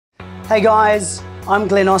Hey guys, I'm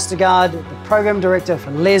Glenn Ostergaard, the Program Director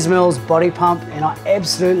for Les Mills BodyPump, and I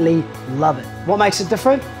absolutely love it. What makes it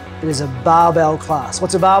different? It is a barbell class.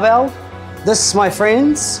 What's a barbell? This, my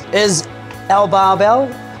friends, is our barbell.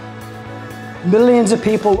 Millions of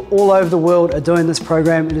people all over the world are doing this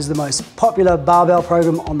program. It is the most popular barbell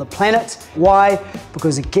program on the planet. Why?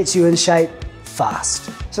 Because it gets you in shape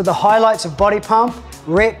fast. So the highlights of BodyPump: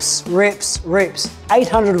 reps, reps, reps,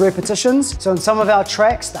 800 repetitions. So in some of our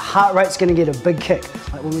tracks, the heart rate's gonna get a big kick.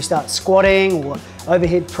 Like when we start squatting or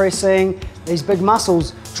overhead pressing, these big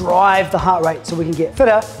muscles drive the heart rate so we can get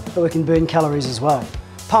fitter, but we can burn calories as well.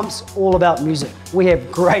 Pump's all about music. We have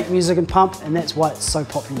great music in Pump, and that's why it's so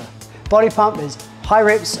popular. BodyPump is high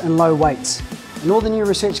reps and low weights. And all the new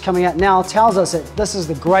research coming out now tells us that this is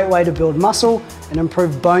the great way to build muscle and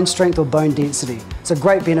improve bone strength or bone density. So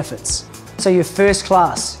great benefits. So your first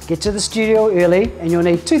class, get to the studio early and you'll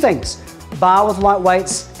need two things: a bar with light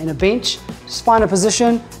weights and a bench. Just find a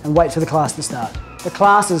position and wait for the class to start. The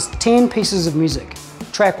class is 10 pieces of music.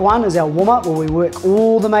 Track 1 is our warm-up, where we work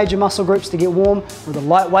all the major muscle groups to get warm with a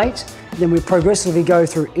light weight. Then we progressively go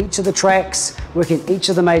through each of the tracks, working each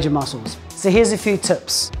of the major muscles. So here's a few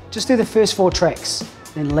tips. Just do the first 4 tracks,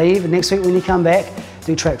 then leave, and next week when you come back,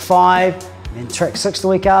 do track 5, then track 6 the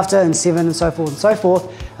week after, and 7, and so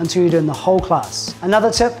forth, until you're doing the whole class.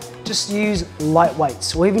 Another tip, just use light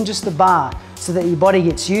weights, or even just the bar, so that your body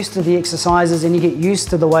gets used to the exercises and you get used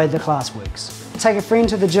to the way the class works. Take a friend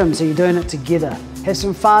to the gym so you're doing it together. Have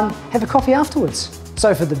some fun, have a coffee afterwards.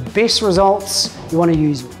 So for the best results, you want to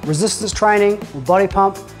use resistance training or body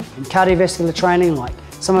pump, and cardiovascular training like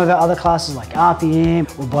some of our other classes like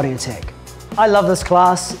RPM or body attack. I love this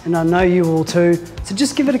class and I know you will too, so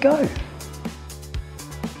just give it a go.